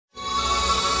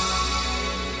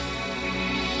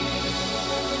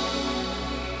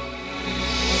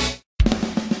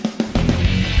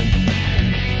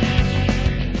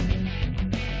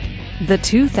The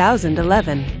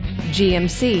 2011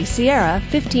 GMC Sierra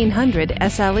 1500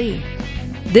 SLE.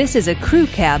 This is a crew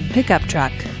cab pickup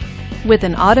truck with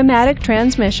an automatic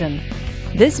transmission.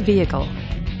 This vehicle,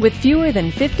 with fewer than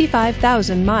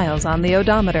 55,000 miles on the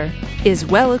odometer, is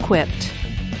well equipped.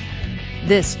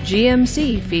 This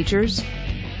GMC features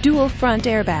dual front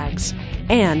airbags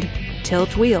and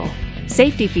tilt wheel.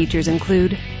 Safety features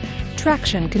include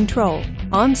traction control,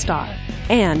 OnStar,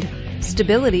 and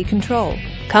stability control.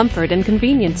 Comfort and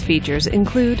convenience features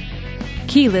include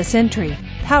keyless entry,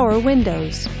 power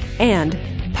windows, and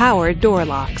power door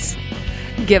locks.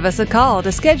 Give us a call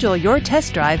to schedule your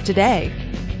test drive today.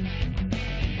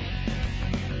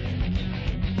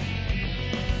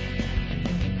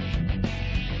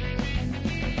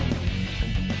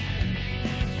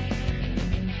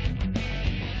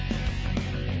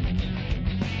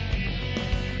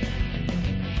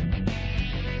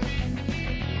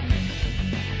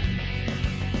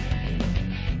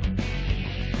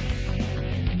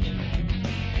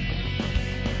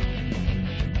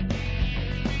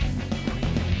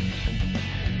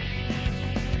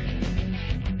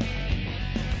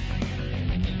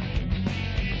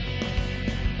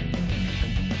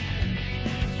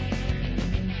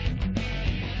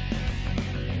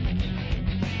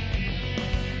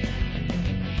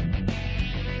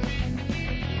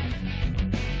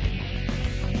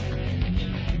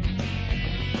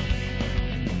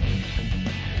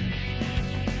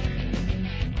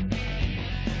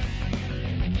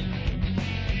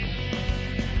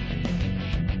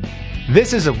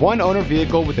 This is a one-owner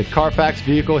vehicle with a Carfax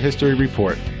Vehicle History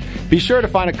Report. Be sure to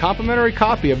find a complimentary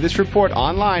copy of this report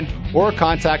online or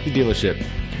contact the dealership.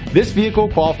 This vehicle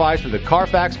qualifies for the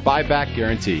Carfax Buyback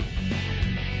Guarantee.